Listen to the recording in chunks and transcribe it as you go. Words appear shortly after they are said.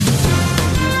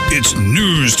It's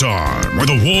news time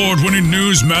with award-winning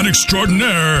newsman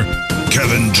extraordinaire,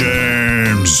 Kevin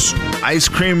James. Ice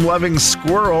cream-loving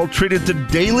squirrel treated to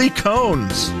daily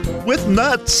cones with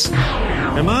nuts.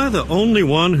 Am I the only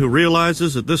one who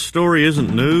realizes that this story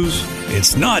isn't news?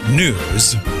 It's not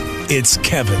news. It's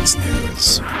Kevin's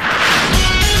news.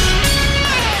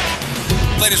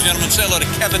 Ladies and gentlemen, say hello to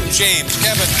Kevin James.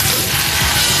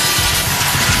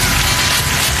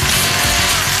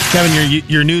 Kevin,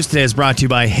 your news today is brought to you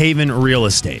by Haven Real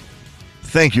Estate.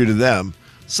 Thank you to them.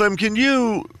 Slim, can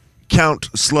you count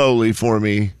slowly for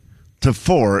me to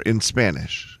 4 in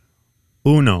Spanish?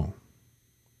 1, 2,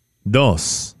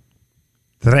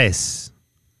 3,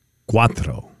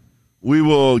 4. We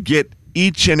will get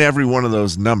each and every one of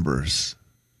those numbers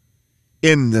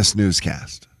in this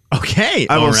newscast. Okay,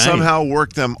 I will all right. somehow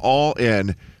work them all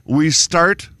in. We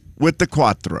start with the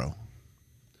cuatro,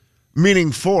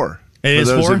 meaning 4. It is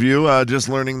For those 4? of you just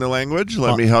learning the language,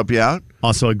 let me help you out.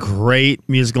 Also a great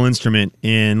musical instrument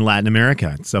in Latin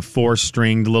America. It's a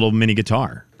 4-stringed little mini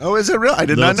guitar. Oh, is it real? I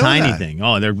did Little not know tiny that. thing.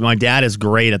 Oh, my dad is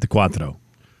great at the cuatro.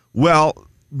 Well,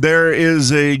 there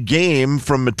is a game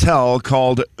from Mattel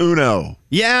called Uno.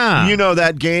 Yeah. You know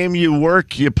that game, you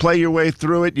work, you play your way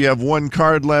through it, you have one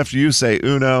card left, you say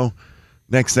Uno.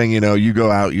 Next thing you know, you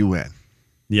go out, you win.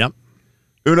 Yep.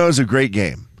 Uno is a great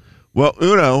game. Well,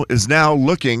 Uno is now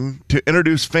looking to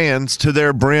introduce fans to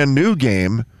their brand new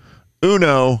game,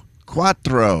 Uno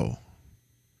Cuatro.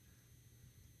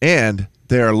 And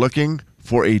they are looking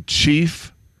for a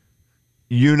chief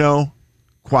Uno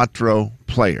Cuatro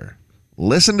player.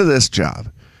 Listen to this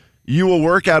job. You will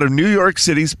work out of New York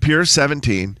City's Pier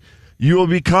 17. You will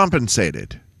be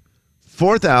compensated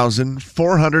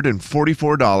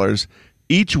 $4,444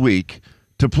 each week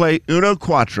to play Uno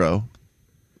Cuatro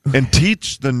and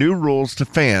teach the new rules to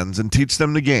fans and teach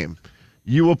them the game.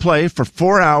 You will play for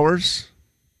 4 hours,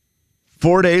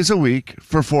 4 days a week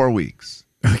for 4 weeks.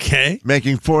 Okay.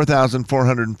 Making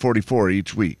 $4,444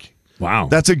 each week. Wow.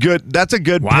 That's a good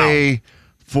Wow. pay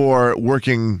for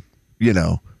working,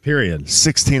 Period.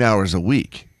 16 hours a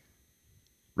week.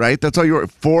 Right? That's all you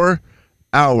work. 4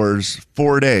 hours,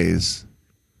 4 days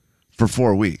for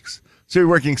 4 weeks. So you're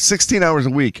working 16 hours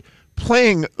a week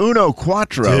playing Uno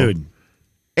Cuatro. Dude.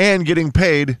 And getting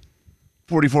paid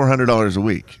 $4,400 a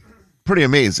week. Pretty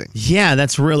amazing. Yeah,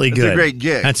 that's really It's good. a great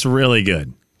gig. That's really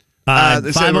good.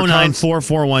 They say we're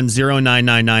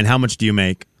 509-441-0999. How much do you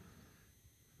make?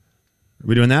 Are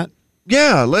we doing that?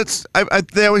 Yeah, let's.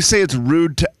 They always say it's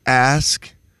rude to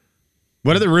ask.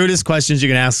 What are the rudest questions you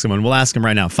can ask someone? We'll ask them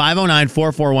right now.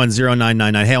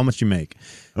 509-441-0999. Hey, how much do you make?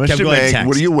 How much Kev, do you go ahead and make? text.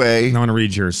 What do you weigh? I want to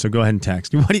read yours, so go ahead and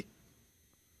text. What do you...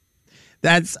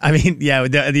 That's,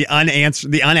 the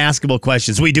unaskable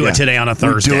questions. We do it today on a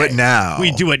Thursday. We do it now.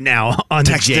 We do it now on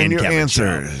Text the Jay in and your Kevin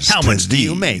answers Show. How to much do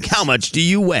you these. make? How much do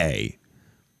you weigh?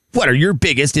 What are your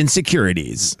biggest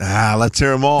insecurities? Let's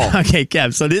hear them all. Okay,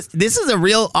 Kev. So this is a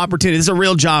real opportunity. This is a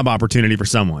real job opportunity for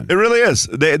someone. It really is.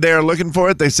 They are looking for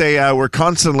it. They say we're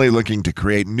constantly looking to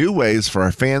create new ways for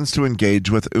our fans to engage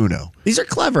with Uno. These are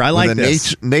clever. I like With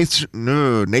this.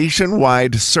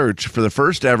 Nationwide search for the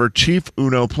first ever chief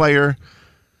Uno player.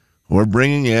 We're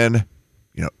bringing in,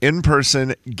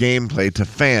 in-person gameplay to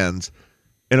fans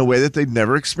in a way that they've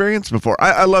never experienced before.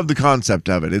 I love the concept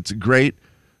of it. It's great.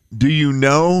 Do you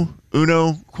know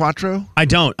Uno Cuatro? I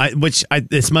don't.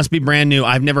 This must be brand new.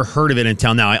 I've never heard of it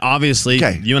until now.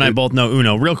 You and I both know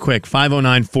Uno. Real quick,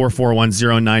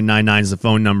 509-441-0999 is the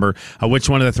phone number. Which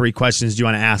one of the 3 questions do you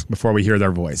want to ask before we hear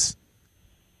their voice?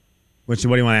 What do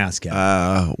you want to ask,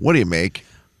 Kevin? What do you make?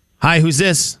 Hi, who's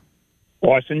this?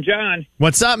 Boston John.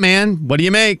 What's up, man? What do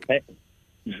you make?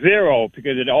 0,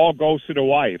 because it all goes to the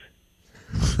wife.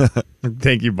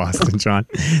 Thank you, Boston John.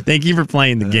 Thank you for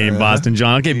playing the game, Boston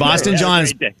John. Okay, Boston John,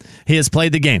 he has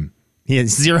played the game. He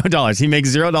has $0. He makes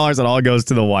 $0. It all goes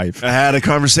to the wife. I had a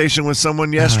conversation with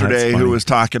someone yesterday who was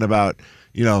talking about,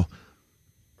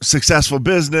 successful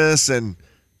business and,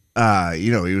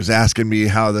 he was asking me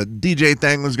how the DJ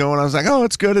thing was going. I was like, oh,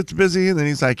 it's good. It's busy. And then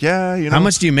he's like, yeah, How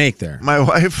much do you make there? My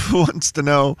wife wants to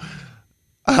know.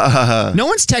 No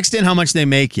one's texted in how much they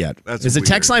make yet. Is the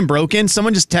text line broken?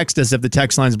 Someone just text us if the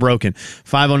text line's broken.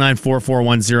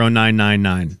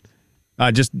 509-441-0999.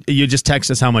 You just text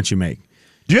us how much you make.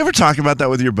 Do you ever talk about that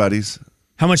with your buddies?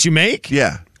 How much you make?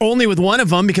 Yeah. Only with one of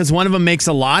them, because one of them makes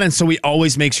a lot, and so we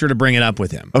always make sure to bring it up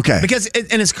with him. Okay. Because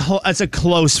it's a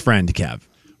close friend, Kev.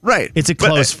 Right. It's a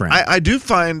close friend. I do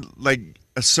find like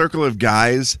a circle of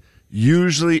guys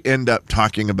usually end up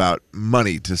talking about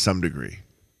money to some degree.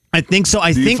 I think so.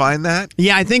 Do you find that?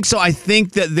 Yeah, I think so. I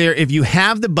think that if you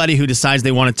have the buddy who decides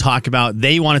they want to talk about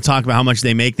how much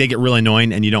they make, they get really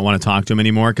annoying and you don't want to talk to them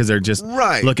anymore because they're just,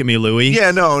 look at me, Louie.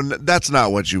 Yeah, no, that's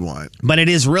not what you want. But it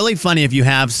is really funny if you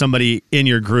have somebody in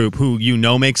your group who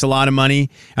makes a lot of money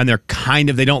and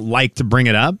they don't like to bring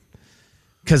it up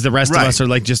because the rest of us are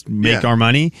like, just make our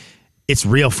money. It's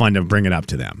real fun to bring it up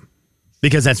to them.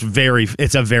 Because it's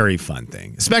a very fun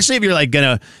thing, especially if you're like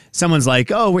someone's like,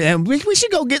 oh, we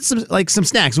should go get some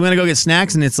snacks. We're gonna go get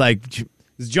snacks, and it's like,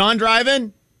 is John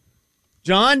driving?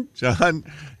 John,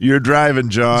 you're driving,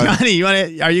 John.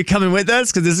 Johnny, are you coming with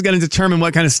us? Because this is gonna determine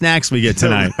what kind of snacks we get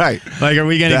tonight. Right? Like, are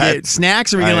we gonna get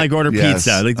snacks, or are we gonna order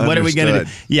pizza? Like, what are we gonna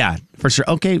do? Yeah, for sure.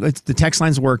 Okay, the text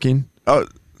line's working. Oh,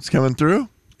 it's coming through.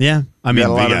 Yeah, I mean,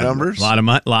 got a lot of numbers, a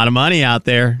lot of money out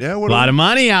there. Yeah, a lot of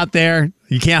money out there.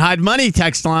 You can't hide money.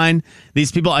 Text line.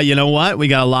 These people. You know what? We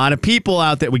got a lot of people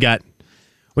out there. We got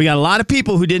a lot of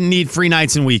people who didn't need free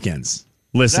nights and weekends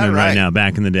listening right now.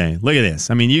 Back in the day, look at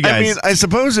this. I mean, you guys. I mean, I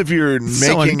suppose if you're making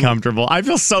so uncomfortable, I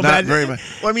feel so bad. Very much.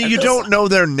 Well, I mean, you don't know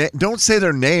their name. Don't say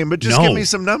their name, but just give me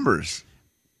some numbers.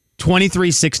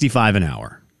 $23.65 an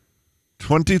hour.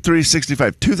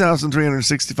 $23.65.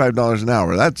 $2,365 an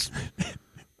hour. That's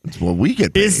what we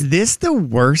get paid. Is this the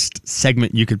worst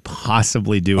segment you could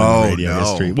possibly do in radio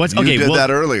history? You did that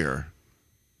earlier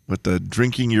with the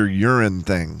drinking your urine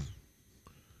thing.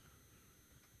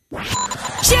 I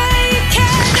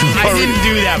didn't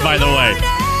do that, by the way.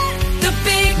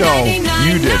 No,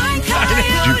 you didn't.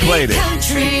 You played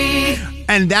it.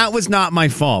 And that was not my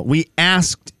fault. We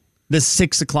asked the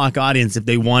 6 o'clock audience if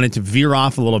they wanted to veer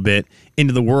off a little bit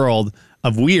into the world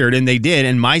of weird, and they did.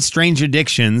 And My Strange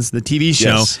Addictions, the TV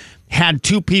show, had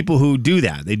 2 people who do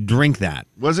that. They drink that.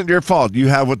 Wasn't your fault. You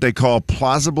have what they call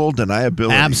plausible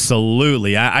deniability.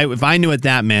 Absolutely. If I knew what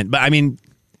that meant. But I mean,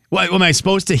 what, am I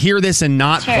supposed to hear this and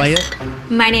not play it?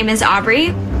 My name is Aubrey.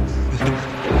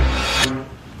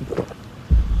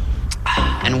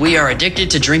 And we are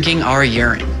addicted to drinking our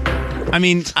urine. I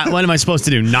mean, what am I supposed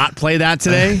to do? Not play that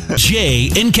today? Jay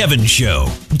and Kevin Show.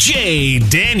 Jay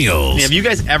Daniels. Have you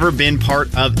guys ever been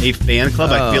part of a fan club?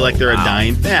 I feel like they're a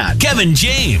dying fad. Kevin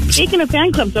James. Speaking of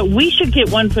fan clubs, so we should get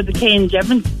one for the Kay and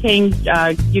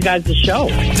you guys' show.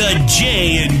 The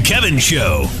Jay and Kevin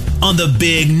Show on the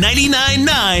Big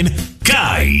 99.9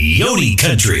 Coyote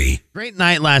Country. Great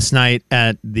night last night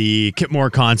at the Kip Moore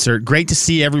concert. Great to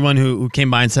see everyone who came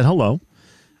by and said hello.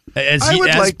 As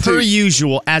per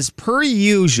usual.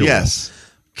 Yes.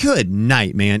 Good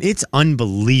night, man. It's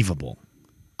unbelievable.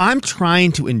 I'm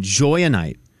trying to enjoy a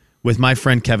night with my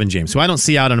friend Kevin James, who I don't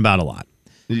see out and about a lot.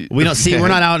 We're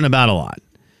not out and about a lot.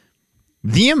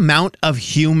 The amount of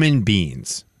human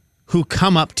beings who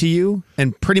come up to you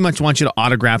and pretty much want you to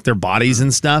autograph their bodies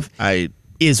and stuff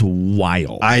is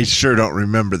wild. I sure don't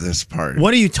remember this part.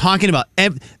 What are you talking about?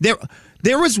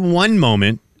 There was one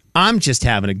moment. I'm just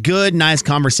having a good, nice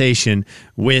conversation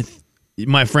with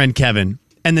my friend Kevin,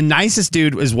 and the nicest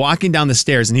dude is walking down the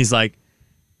stairs, and he's like,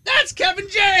 "That's Kevin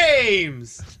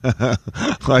James." I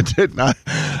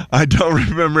don't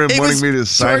remember him wanting me to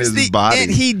sign his body. And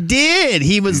he did.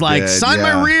 He was like, "Sign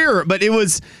my rear," but it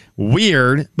was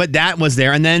weird. But that was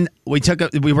there, and then were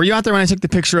you out there when I took the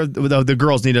picture of the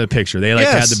girls needed a picture? They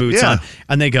had the boots on,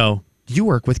 and they go, "You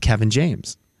work with Kevin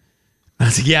James." I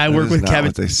was like, yeah, I work with Kevin.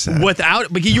 What they said.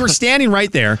 But you were standing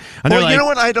right there, and they're like, you know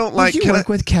what I don't like? You work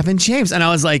with Kevin James, and I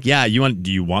was like, yeah.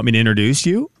 Do you want me to introduce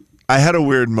you? I had a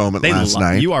weird moment last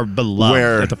night. You are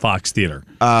beloved at the Fox Theater.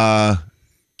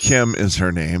 Kim is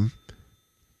her name.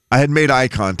 I had made eye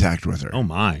contact with her. Oh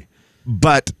my!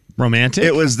 But romantic.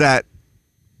 It was that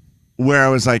where I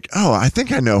was like, oh, I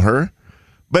think I know her.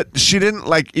 But she didn't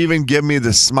even give me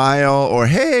the smile or,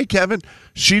 hey, Kevin.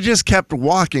 She just kept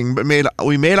walking, but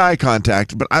we made eye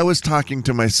contact. But I was talking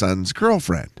to my son's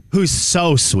girlfriend. Who's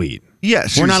so sweet. Yeah.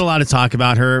 We're not allowed to talk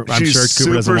about her. I'm sure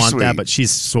Cooper doesn't want that, but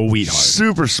she's sweetheart.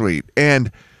 Super sweet. And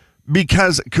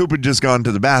because Cooper had just gone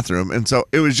to the bathroom, and so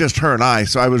it was just her and I,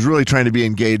 so I was really trying to be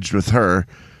engaged with her.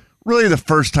 Really the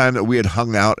first time that we had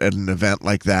hung out at an event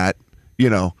like that,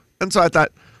 And so I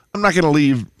thought, I'm not going to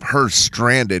leave her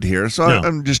stranded here, so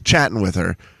I'm just chatting with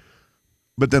her.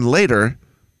 But then later,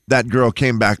 that girl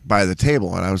came back by the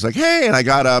table, and I was like, hey, and I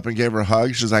got up and gave her a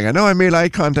hug. She's like, I know I made eye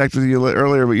contact with you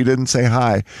earlier, but you didn't say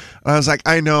hi. And I was like,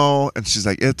 I know. And she's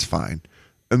like, it's fine.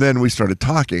 And then we started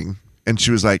talking, and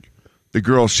she was like, the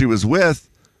girl she was with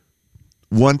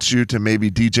wants you to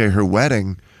maybe DJ her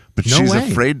wedding, but she's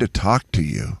afraid to talk to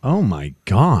you. Oh, my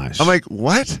gosh. I'm like,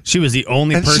 what? She was the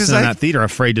only person in that theater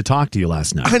afraid to talk to you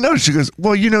last night. I know. She goes,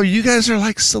 well, you guys are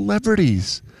like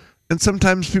celebrities. And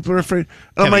sometimes people are afraid.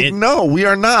 And I'm like, no, we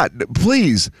are not.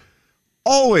 Please.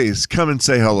 always come and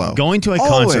say hello. Going to a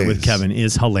concert with Kevin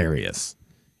is hilarious.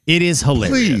 It is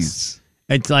hilarious. Please.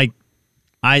 It's like,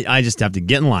 I just have to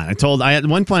get in line. At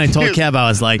one point I told Kev, I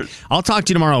was like, I'll talk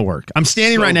to you tomorrow at work. I'm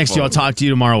standing right next to you. I'll talk to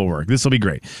you tomorrow at work. This will be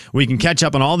great. We can catch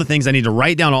up on all the things. I need to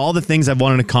write down all the things I've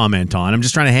wanted to comment on. I'm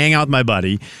just trying to hang out with my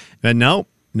buddy. But nope.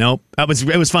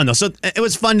 It was fun though. So it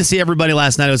was fun to see everybody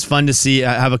last night. It was fun to see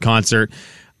have a concert.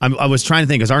 I was trying to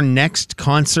think, is our next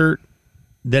concert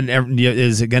then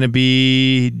is it going to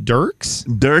be Dirks?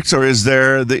 Dirks, or is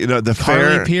there the Carly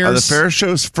fair? Pierce? Are the fair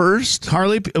shows first? So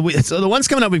the ones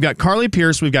coming up, we've got Carly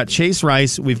Pierce, we've got Chase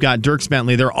Rice, we've got Dirks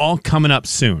Bentley. They're all coming up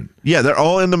soon. Yeah, they're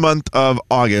all in the month of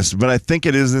August, but I think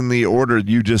it is in the order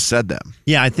you just said them.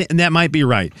 Yeah, I think that might be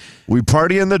right. We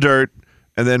party in the dirt,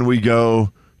 and then we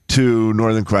go to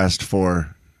Northern Quest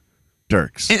for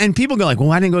Dirks. And people go like,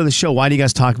 well, I didn't go to the show. Why do you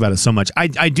guys talk about it so much?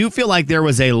 I do feel like there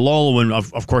was a lull when,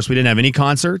 of course, we didn't have any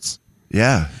concerts.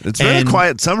 Yeah, it's been a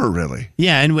quiet summer, really.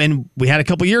 Yeah, and when we had a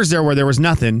couple years there where there was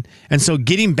nothing, and so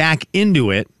getting back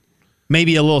into it may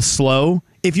be a little slow.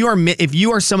 If you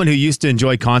are someone who used to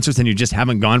enjoy concerts and you just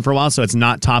haven't gone for a while, so it's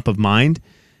not top of mind,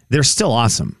 they're still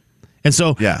awesome. And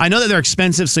so I know that they're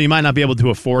expensive, so you might not be able to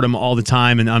afford them all the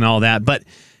time and all that, but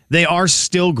they are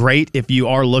still great if you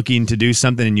are looking to do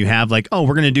something and you have like, oh,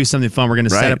 we're going to do something fun. We're going to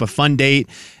set up a fun date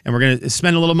and we're going to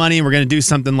spend a little money and we're going to do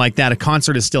something like that. A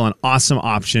concert is still an awesome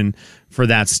option for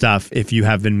that stuff if you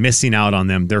have been missing out on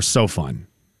them. They're so fun.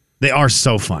 They are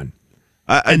so fun.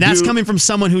 And that's coming from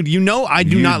someone who, I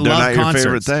do not love concerts.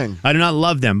 Your favorite thing. I do not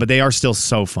love them, but they are still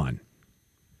so fun.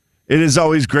 It is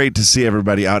always great to see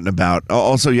everybody out and about.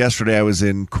 Also, yesterday I was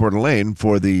in Coeur d'Alene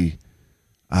for the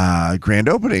grand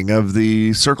opening of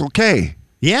the Circle K.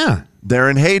 Yeah. There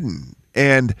in Hayden.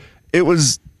 And that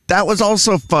was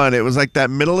also fun. It was like that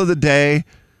middle of the day,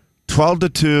 12 to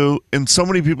 2, and so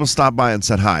many people stopped by and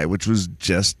said hi, which was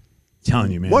just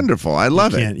telling you, man, wonderful. I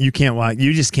love it. You can't walk.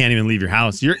 You just can't even leave your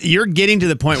house. You're getting to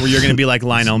the point where you're going to be like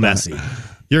Lionel Messi.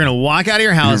 You're going to walk out of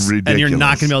your house and you're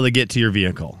not going to be able to get to your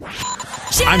vehicle.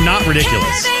 I'm not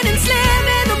ridiculous.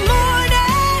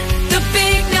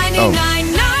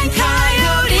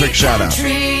 Quick shout out.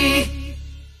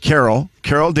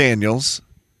 Carol Daniels,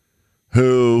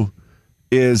 who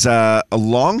is a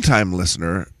longtime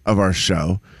listener of our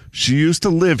show. She used to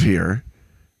live here,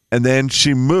 and then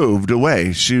she moved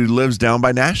away. She lives down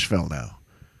by Nashville now,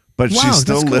 but she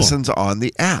still listens on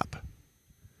the app.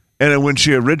 And when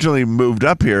she originally moved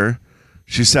up here,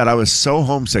 she said, I was so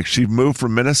homesick. She moved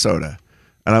from Minnesota,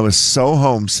 and I was so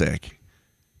homesick.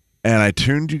 And I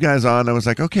tuned you guys on. I was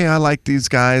like, okay, I like these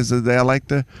guys. I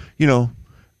like And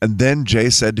then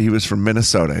Jay said he was from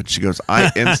Minnesota. And she goes,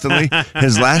 I instantly,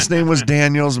 his last name was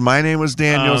Daniels. My name was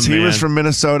Daniels. He was from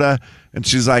Minnesota. And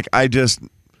she's like,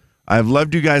 I've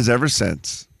loved you guys ever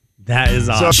since. That is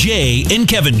awesome. Jay and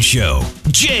Kevin Show.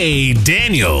 Jay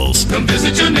Daniels. Come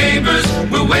visit your neighbors.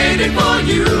 We're waiting for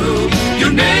you.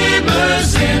 Your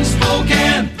neighbors in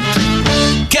Spokane.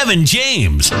 Kevin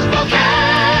James.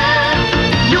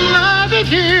 You love it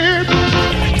here.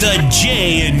 The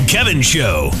Jay and Kevin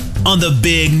Show on the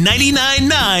Big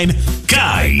 99.9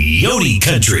 Coyote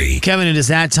Country. Kevin, it is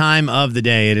that time of the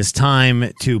day. It is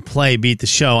time to play Beat the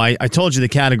Show. I told you the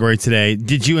category today.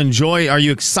 Did you enjoy? Are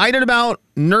you excited about,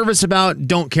 nervous about,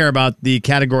 don't care about the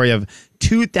category of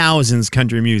 2000s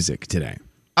country music today?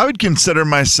 I would consider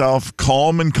myself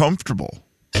calm and comfortable.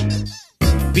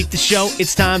 Beat the show,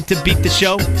 it's time to beat the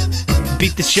show.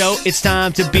 Beat the show, it's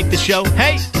time to beat the show.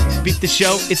 Hey! Beat the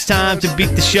show, it's time to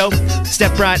beat the show.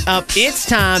 Step right up, it's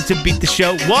time to beat the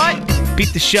show. What?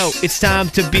 Beat the show, it's time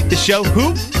to beat the show.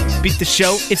 Who? Beat the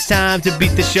show, it's time to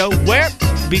beat the show. Where?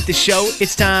 Beat the show,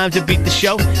 it's time to beat the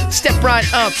show. Step right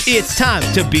up, it's time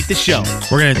to beat the show.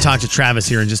 We're going to talk to Travis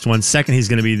here in just 1 second. He's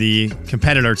going to be the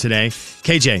competitor today.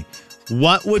 KJ,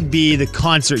 what would be the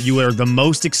concert you were the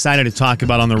most excited to talk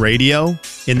about on the radio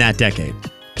in that decade?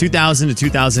 2000 to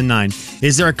 2009.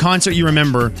 Is there a concert you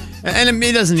remember, and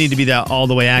it doesn't need to be that all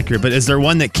the way accurate, but is there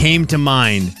one that came to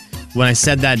mind when I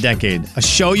said that decade? A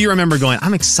show you remember going,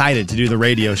 I'm excited to do the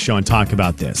radio show and talk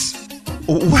about this?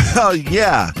 Well,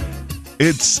 yeah.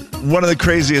 It's one of the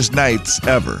craziest nights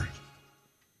ever.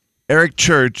 Eric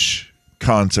Church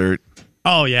concert.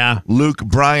 Oh, yeah. Luke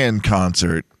Bryan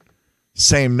concert.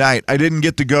 Same night. I didn't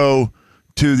get to go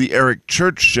to the Eric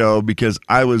Church show because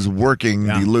I was working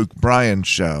the Luke Bryan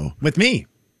show. With me.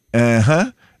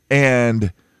 Uh-huh.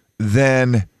 And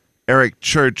then Eric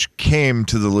Church came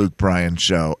to the Luke Bryan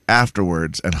show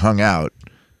afterwards and hung out.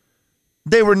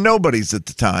 They were nobodies at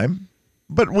the time,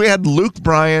 but we had Luke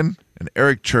Bryan and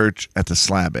Eric Church at the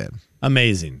Slab Inn.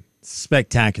 Amazing.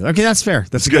 Spectacular. Okay, that's fair.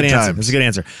 That's a good answer. That's a good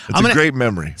answer. It's a great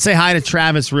memory. Say hi to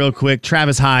Travis real quick.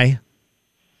 Travis, hi.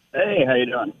 Hey, how you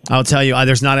doing? I'll tell you, I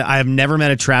have never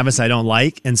met a Travis I don't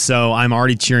like, and so I'm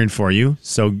already cheering for you.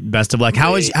 So best of luck.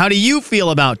 How do you feel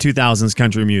about 2000s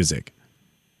country music?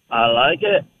 I like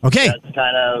it. Okay. That's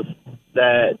kind of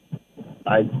that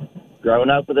I've grown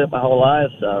up with it my whole life.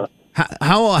 So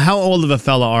how old of a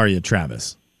fella are you,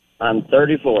 Travis? I'm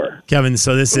 34. Kevin,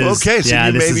 so this is okay. So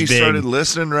you maybe started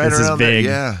listening right around there.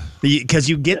 Yeah, because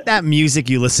you get that music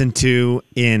you listen to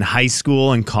in high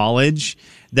school and college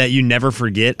that you never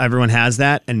forget. Everyone has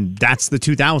that, and that's the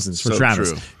 2000s for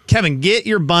Travis. True. Kevin, get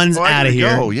your buns out of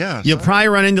here. Yeah, you'll probably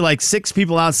run into like 6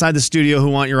 people outside the studio who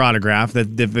want your autograph. The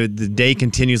day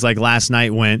continues like last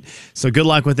night went. So good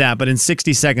luck with that. But in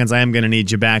 60 seconds, I am going to need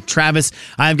you back. Travis,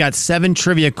 I've got 7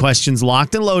 trivia questions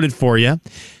locked and loaded for you.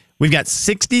 We've got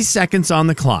 60 seconds on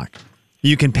the clock.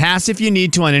 You can pass if you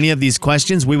need to on any of these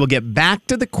questions. We will get back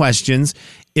to the questions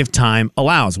if time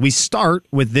allows. We start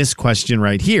with this question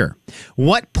right here.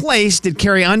 What place did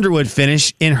Carrie Underwood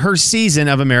finish in her season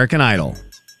of American Idol?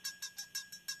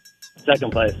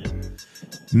 Second place.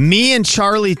 Me and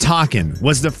Charlie Talkin'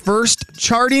 was the first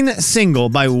charting single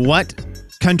by what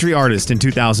country artist in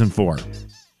 2004?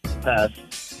 Pass.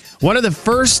 What are the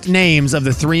first names of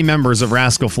the 3 members of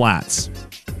Rascal Flatts?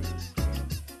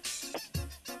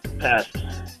 Pass.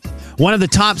 One of the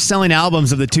top-selling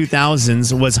albums of the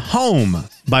 2000s was Home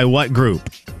by what group?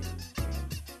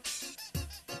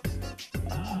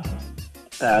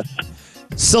 Pass.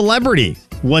 Celebrity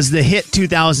was the hit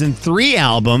 2003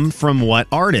 album from what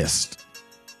artist?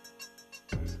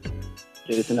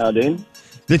 Jason Aldean.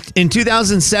 In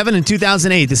 2007 and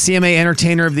 2008, the CMA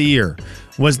Entertainer of the Year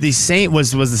was the same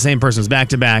person. It was back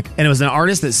to back, and it was an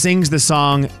artist that sings the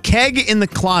song "Keg in the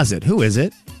Closet." Who is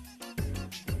it?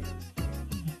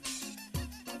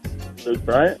 Luke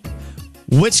Bryant.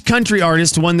 Which country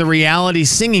artist won the reality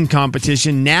singing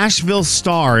competition Nashville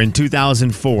Star in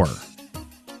 2004?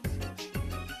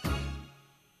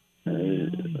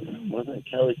 Wasn't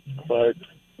Kelly Clark?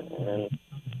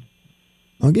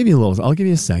 I'll give you a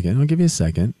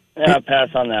second. Yeah, I'll pass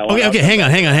on that one. Okay, hang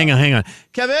on.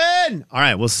 Kevin! All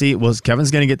right, we'll see. Kevin's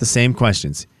going to get the same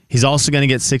questions. He's also going to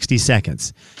get 60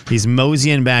 seconds. He's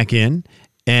moseying back in,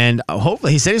 and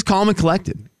hopefully, he said he's calm and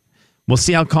collected. We'll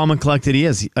see how calm and collected he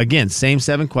is. Again, same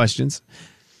 7 questions.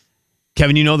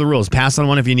 Kevin, you know the rules. Pass on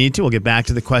one if you need to. We'll get back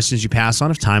to the questions you pass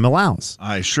on if time allows.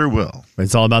 I sure will. But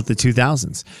it's all about the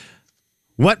 2000s.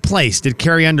 What place did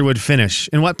Carrie Underwood finish?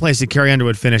 In what place did Carrie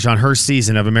Underwood finish on her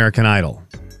season of American Idol?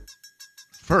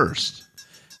 First.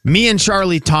 Me and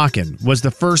Charlie Talkin' was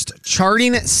the first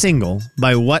charting single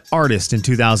by what artist in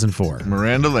 2004?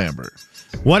 Miranda Lambert.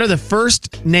 What are the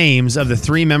first names of the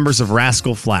 3 members of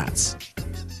Rascal Flatts?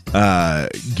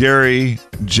 Gary,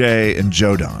 Jay, and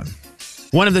Joe Don.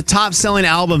 One of the top-selling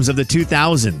albums of the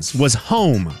 2000s was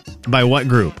Home by what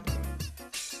group?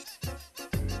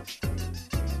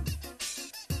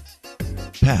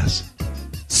 Pass.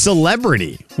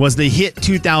 Celebrity was the hit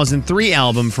 2003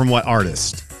 album from what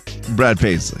artist? Brad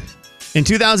Paisley. In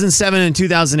 2007 and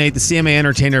 2008, the CMA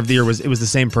Entertainer of the Year was the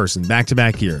same person,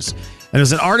 back-to-back years. And it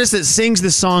was an artist that sings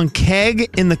the song Keg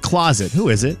in the Closet. Who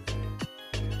is it?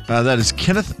 That is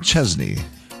Kenneth Chesney.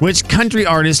 Which country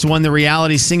artist won the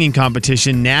reality singing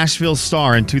competition Nashville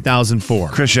Star in 2004?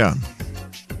 Chris Young.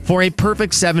 For a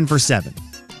perfect 7 for 7.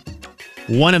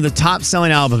 One of the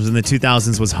top-selling albums in the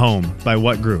 2000s was Home by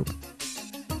what group?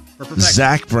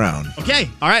 Zach Brown. Okay,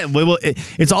 all right.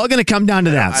 It's all going to come down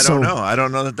to that. I don't know. I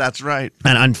don't know that that's right.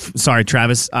 And I'm sorry,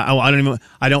 Travis.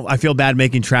 I feel bad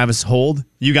making Travis hold.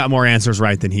 You got more answers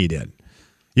right than he did.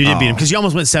 You didn't beat him because you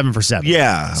almost went 7 for 7.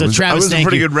 Yeah. So Travis, it was a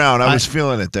pretty good round. I was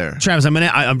feeling it there. Travis, I'm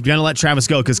gonna let Travis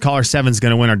go because caller 7 is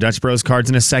gonna win our Dutch Bros cards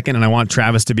in a second, and I want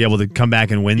Travis to be able to come back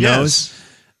and win those.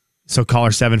 So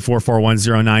caller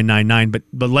 7-441-0999.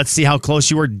 But let's see how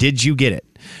close you were. Did you get it?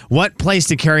 What place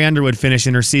did Carrie Underwood finish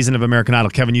in her season of American Idol?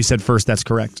 Kevin, you said first. That's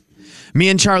correct. Me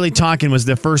and Charlie Talkin' was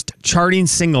the first charting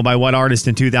single by what artist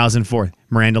in 2004?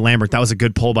 Miranda Lambert. That was a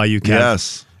good poll by you, Kevin.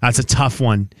 Yes. That's a tough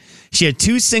one. She had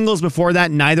 2 singles before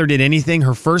that. Neither did anything.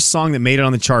 Her first song that made it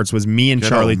on the charts was Me and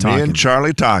Charlie Talkin'. Me and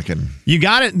Charlie Talkin'. You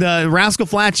got it. The Rascal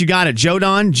Flatts, you got it. Joe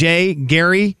Don, Jay,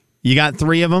 Gary, you got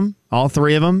 3 of them. All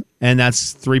 3 of them. And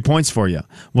that's 3 points for you.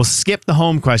 We'll skip the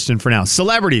home question for now.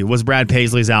 Celebrity was Brad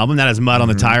Paisley's album. That has Mud on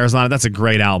the Tires on it. That's a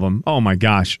great album. Oh, my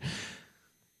gosh.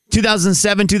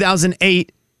 2007,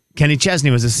 2008, Kenny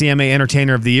Chesney was the CMA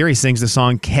Entertainer of the Year. He sings the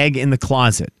song Keg in the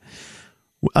Closet.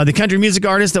 The country music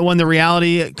artist that won the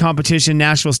reality competition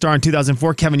Nashville Star in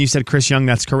 2004, Kevin, you said Chris Young.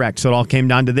 That's correct. So it all came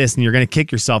down to this, and you're going to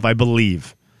kick yourself, I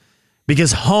believe.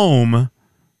 Because Home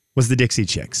was the Dixie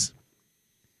Chicks.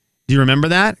 Do you remember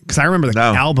that? Because I remember the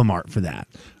album art for that.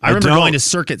 I remember going to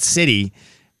Circuit City,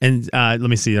 and let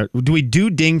me see. Do we do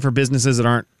Ding for businesses that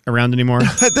aren't around anymore?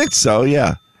 I think so,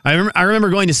 yeah. I remember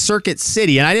going to Circuit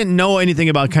City, and I didn't know anything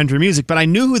about country music, but I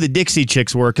knew who the Dixie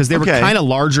Chicks were because they were kind of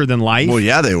larger than life. Well,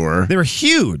 yeah, they were. They were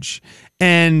huge.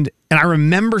 And I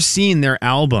remember seeing their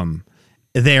album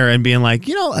there and being like,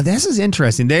 this is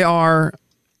interesting. They are,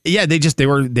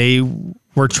 they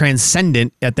were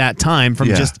transcendent at that time from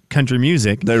just country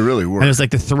music. They really were. And it was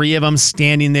like the three of them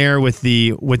standing there with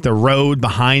the road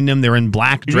behind them. They're in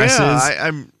black dresses.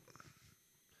 Yeah,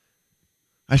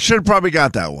 I should have probably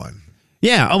got that one.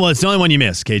 Yeah. Oh, well, it's the only one you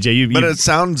missed, KJ. But it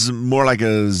sounds more like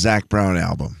a Zac Brown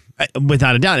album.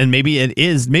 Without a doubt. And maybe it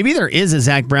is. Maybe there is a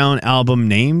Zac Brown album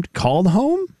called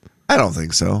Home? I don't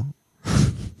think so.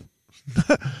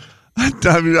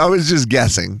 I was just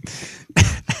guessing.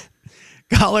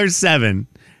 Caller 7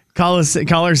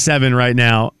 right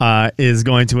now is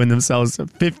going to win themselves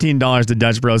 $15 to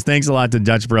Dutch Bros. Thanks a lot to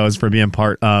Dutch Bros for being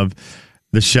part of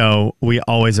the show. We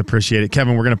always appreciate it.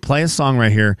 Kevin, we're going to play a song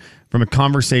right here from a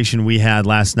conversation we had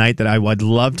last night that I would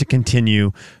love to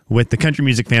continue with the country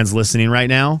music fans listening right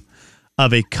now,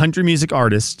 of a country music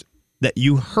artist that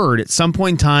you heard at some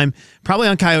point in time, probably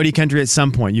on Coyote Country at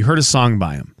some point. You heard a song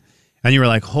by him, and you were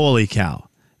like, holy cow,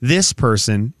 this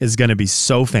person is going to be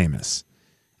so famous.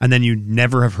 And then you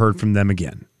never have heard from them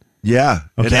again. Yeah,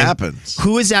 It happens.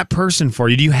 Who is that person for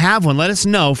you? Do you have one? Let us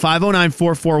know.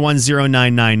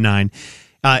 509-441-0999.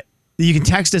 You can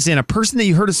text us in a person that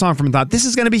you heard a song from and thought, this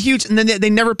is going to be huge. And then they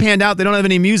never panned out. They don't have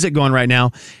any music going right now.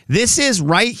 This is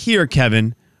right here,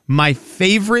 Kevin, my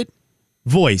favorite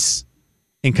voice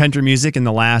in country music in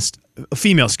the last,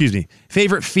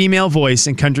 favorite female voice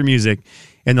in country music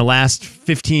in the last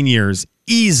 15 years.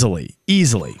 Easily.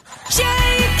 Jay,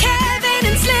 Kevin,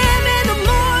 and Slim in the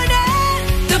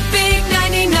morning. The big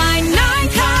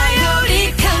 99.9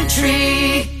 Coyote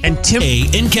Country. And Tim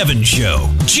and Kevin Show.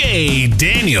 Jay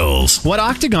Daniels. What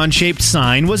octagon-shaped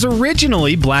sign was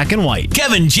originally black and white?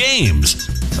 Kevin James.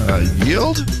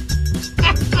 Yield?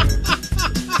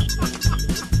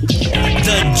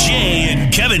 The Jay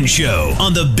and Kevin Show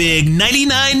on the big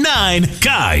 99.9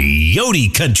 Coyote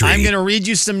Country. I'm going to read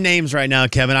you some names right now,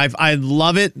 Kevin. I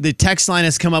love it. The text line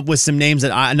has come up with some names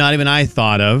that not even I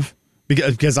thought of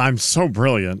because I'm so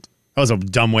brilliant. That was a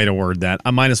dumb way to word that.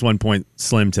 I'm minus 1 point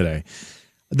Slim today.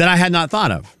 That I had not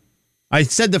thought of. I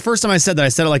said the first time I said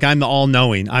it like I'm the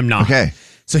all-knowing. I'm not. Okay.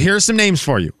 So here are some names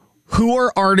for you. Who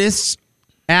are artists,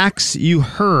 acts you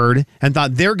heard and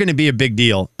thought they're going to be a big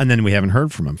deal, and then we haven't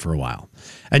heard from them for a while?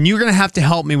 And you're going to have to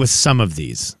help me with some of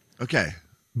these. Okay.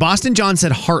 Boston John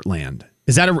said Heartland.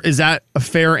 Is that a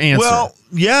fair answer? Well,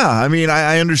 yeah. I mean,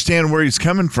 I understand where he's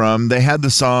coming from. They had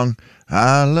the song,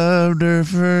 I loved her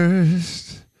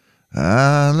first.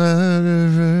 I loved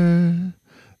her first.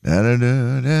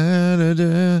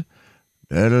 Da-da-da-da-da-da.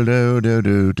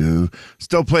 Da-da-da-da-da-da.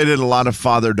 Still played at a lot of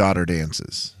father-daughter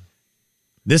dances.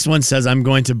 This one says, I'm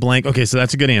going to blank. Okay, so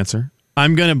that's a good answer.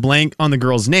 I'm going to blank on the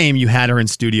girl's name. You had her in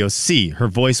Studio C. Her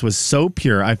voice was so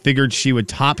pure, I figured she would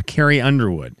top Carrie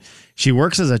Underwood. She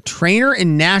works as a trainer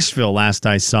in Nashville, last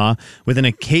I saw, with an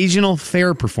occasional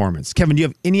fair performance. Kevin, do you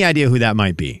have any idea who that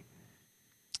might be?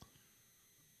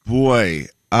 Boy,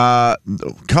 a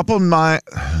couple of my...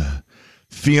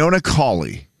 Fiona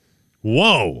Cawley.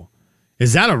 Whoa.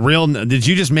 Is that a real... Did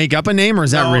you just make up a name, or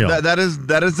is that real? That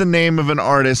is the name of an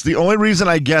artist. The only reason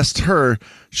I guessed her,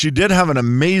 she did have an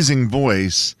amazing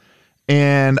voice,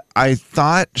 and I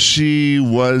thought she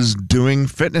was doing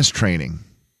fitness training.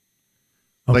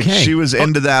 Okay. Like she was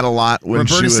into that a lot when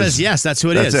Roberta she was... says yes, that's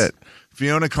who it is. That's it.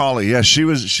 Fiona Cawley. Yeah, she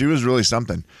was really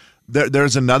something.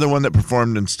 There's another one that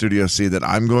performed in Studio C that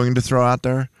I'm going to throw out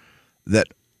there that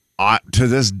to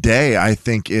this day I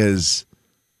think is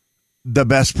the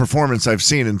best performance I've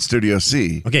seen in Studio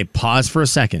C. Okay, pause for a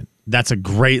second. That's a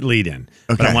great lead-in.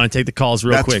 Okay. But I want to take the calls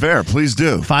real quick. That's fair. Please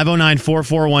do.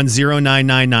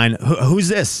 509-441-0999. Who's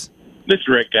this? This is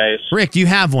Rick, guys. Rick, do you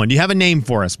have one? Do you have a name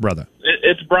for us, brother?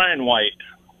 It's Brian White.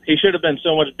 He should have been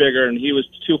so much bigger, and he was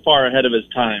too far ahead of his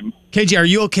time. KJ, are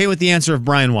you okay with the answer of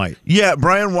Brian White? Yeah,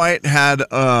 Brian White had,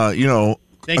 a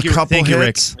couple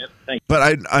hits. Yep, thank you. But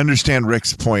I understand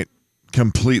Rick's point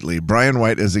completely. Brian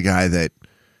White is a guy that,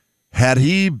 had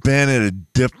he been at a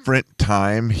different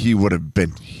time, he would have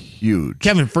been huge.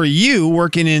 Kevin, for you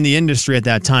working in the industry at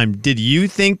that time, did you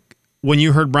think when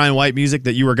you heard Brian White music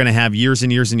that you were going to have years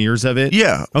and years and years of it?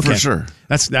 Yeah, for sure.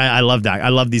 I love that. I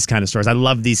love these kind of stories. I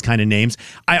love these kind of names.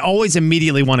 I always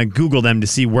immediately want to Google them to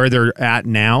see where they're at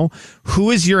now. Who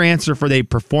is your answer for they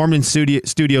performed in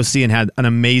Studio C and had an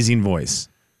amazing voice?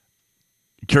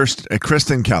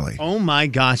 Kristen Kelly. Oh my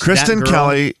gosh. Kristen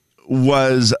Kelly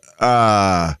was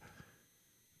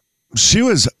she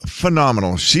was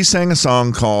phenomenal. She sang a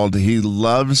song called He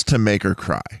Loves to Make Her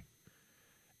Cry.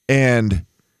 And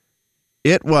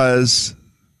it was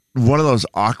one of those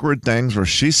awkward things where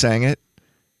she sang it,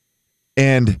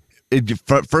 and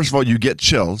first of all, you get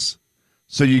chills.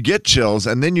 So you get chills,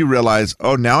 and then you realize,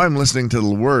 oh, now I'm listening to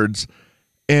the words.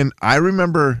 And I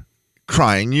remember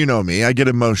crying. You know me. I get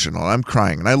emotional. I'm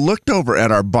crying. And I looked over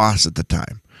at our boss at the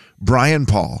time, Brian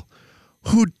Paul,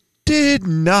 who did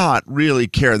not really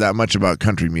care that much about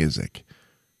country music.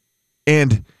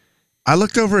 And I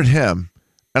looked over at him,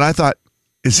 and I thought,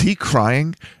 is he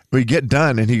crying? We get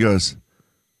done, and he goes,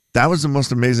 that was the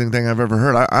most amazing thing I've ever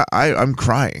heard. I'm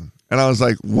crying. And I was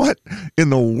like, what in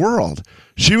the world?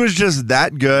 She was just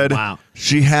that good. Wow.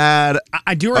 She had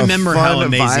I do remember a fun how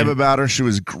amazing vibe about her. She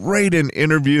was great in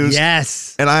interviews.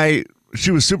 Yes. And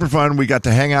she was super fun. We got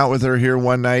to hang out with her here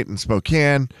one night in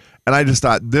Spokane. And I just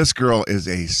thought, this girl is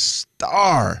a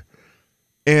star.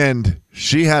 And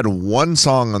she had one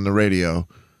song on the radio,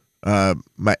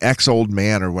 My Ex-Old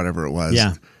Man or whatever it was.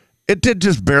 Yeah. It did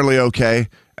just barely okay.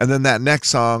 And then that next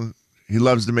song, He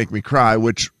Loves to Make Me Cry,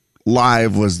 which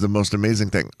live was the most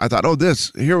amazing thing. I thought,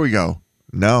 here we go.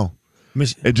 No.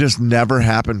 It just never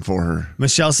happened for her.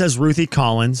 Michelle says Ruthie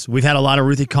Collins. We've had a lot of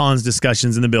Ruthie Collins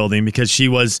discussions in the building because she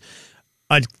was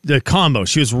the combo.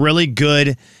 She was really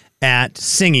good at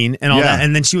singing and all that.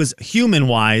 And then she was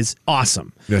human-wise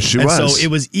awesome. Yes, she was. was. So it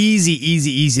was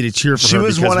easy to cheer for her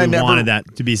because we wanted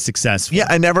that to be successful. Yeah,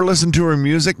 I never listened to her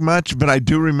music much, but I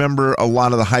do remember a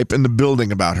lot of the hype in the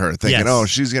building about her, thinking, oh,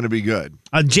 she's going to be good.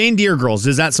 Jane Deere Girls,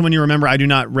 is that someone you remember? I do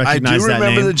not recognize that name. I do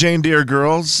remember the Jane Deere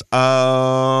Girls.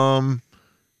 Yeah,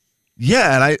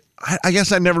 and I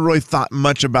guess I never really thought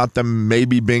much about them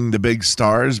maybe being the big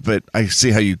stars, but I see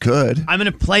how you could. I'm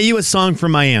going to play you a song for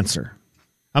my answer.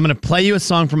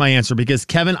 Because,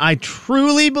 Kevin, I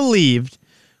truly believed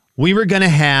we were going to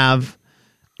have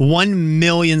 1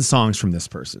 million songs from this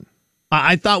person.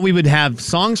 I thought we would have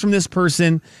songs from this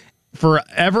person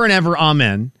forever and ever,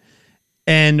 amen.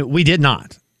 And we did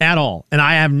not at all. And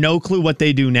I have no clue what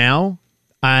they do now.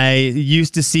 I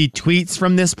used to see tweets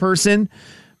from this person,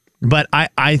 but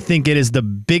I think it is the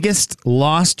biggest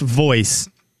lost voice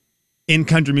in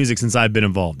country music since I've been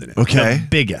involved in it. Okay. The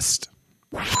biggest.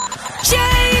 Jay